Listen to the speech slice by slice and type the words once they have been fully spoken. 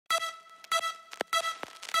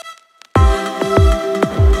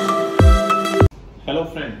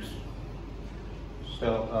Hello friends.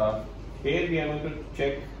 So here we are going to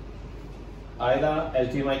check EiRA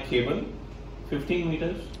HDMI cable, 15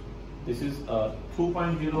 meters. This is a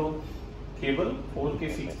 2.0 cable,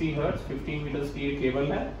 4K 60 Hz, 15 meters की ये cable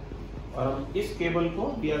है. और हम इस cable को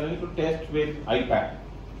we are going to test with iPad.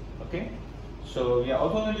 Okay. So we are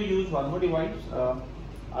also going to use one more device,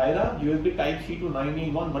 EiRA USB Type-C to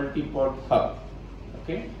 9-in-1 multiport hub.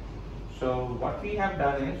 Okay. So what we have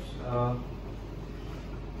done is,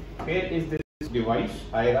 here is this device,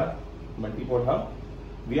 EiRA multiport hub.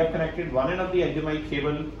 We have connected one end of the HDMI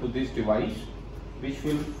cable to this device, which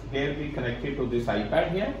will here be connected to this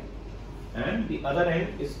iPad here, and the other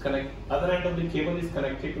end of the cable is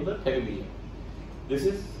connected to the television. This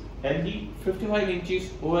is LG 55 inches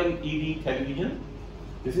OLED television.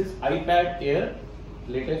 This is iPad Air,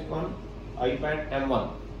 latest one, iPad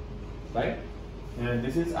M1, right? And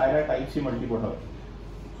this is EiRA Type-C multiport hub.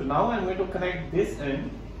 So now I'm going to connect this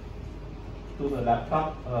end to the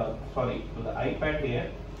laptop, to the iPad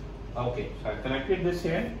here. Okay, so I've connected this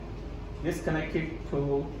here, this connected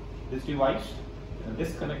to this device, and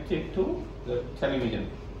this connected to the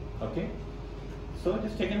television. Okay, so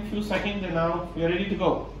just taking a few seconds and now we are ready to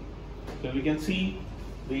go. So we can see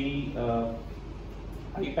the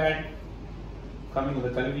iPad coming to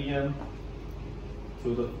the television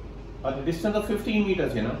through the at the distance of 15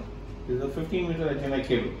 meters, you know. This is a 15 meter HDMI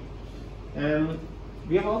cable. And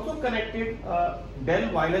we have also connected a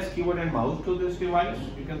Dell wireless keyboard and mouse to this device.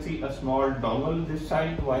 You can see a small dongle this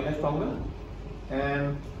side, wireless dongle.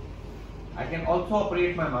 And I can also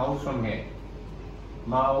operate my mouse from here.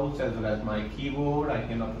 Mouse as well as my keyboard. I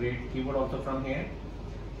can operate keyboard also from here.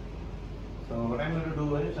 So what I'm going to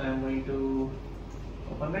do is I'm going to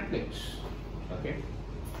open Netflix. Okay.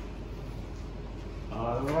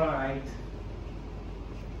 Alright.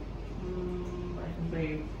 I can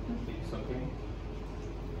play Netflix, okay.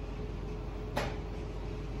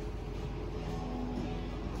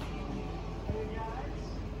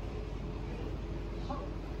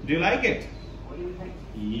 Do you like it? What do you think?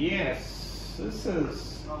 Yes. This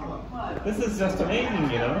is just amazing,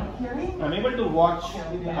 you know. I'm able to watch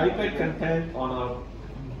iPad content on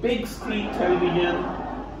a big screen television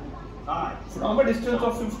from a distance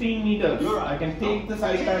of 15 meters. I can take this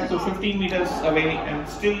iPad to 15 meters away and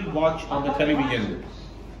still watch on the television.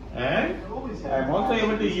 And I'm also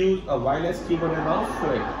able to use a wireless keyboard and mouse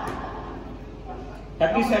for it.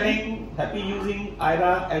 Happy selling, happy using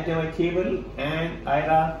EiRA HDMI cable and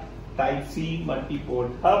EiRA Type-C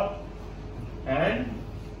multiport hub and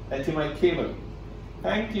HDMI cable.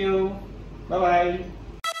 Thank you. Bye bye.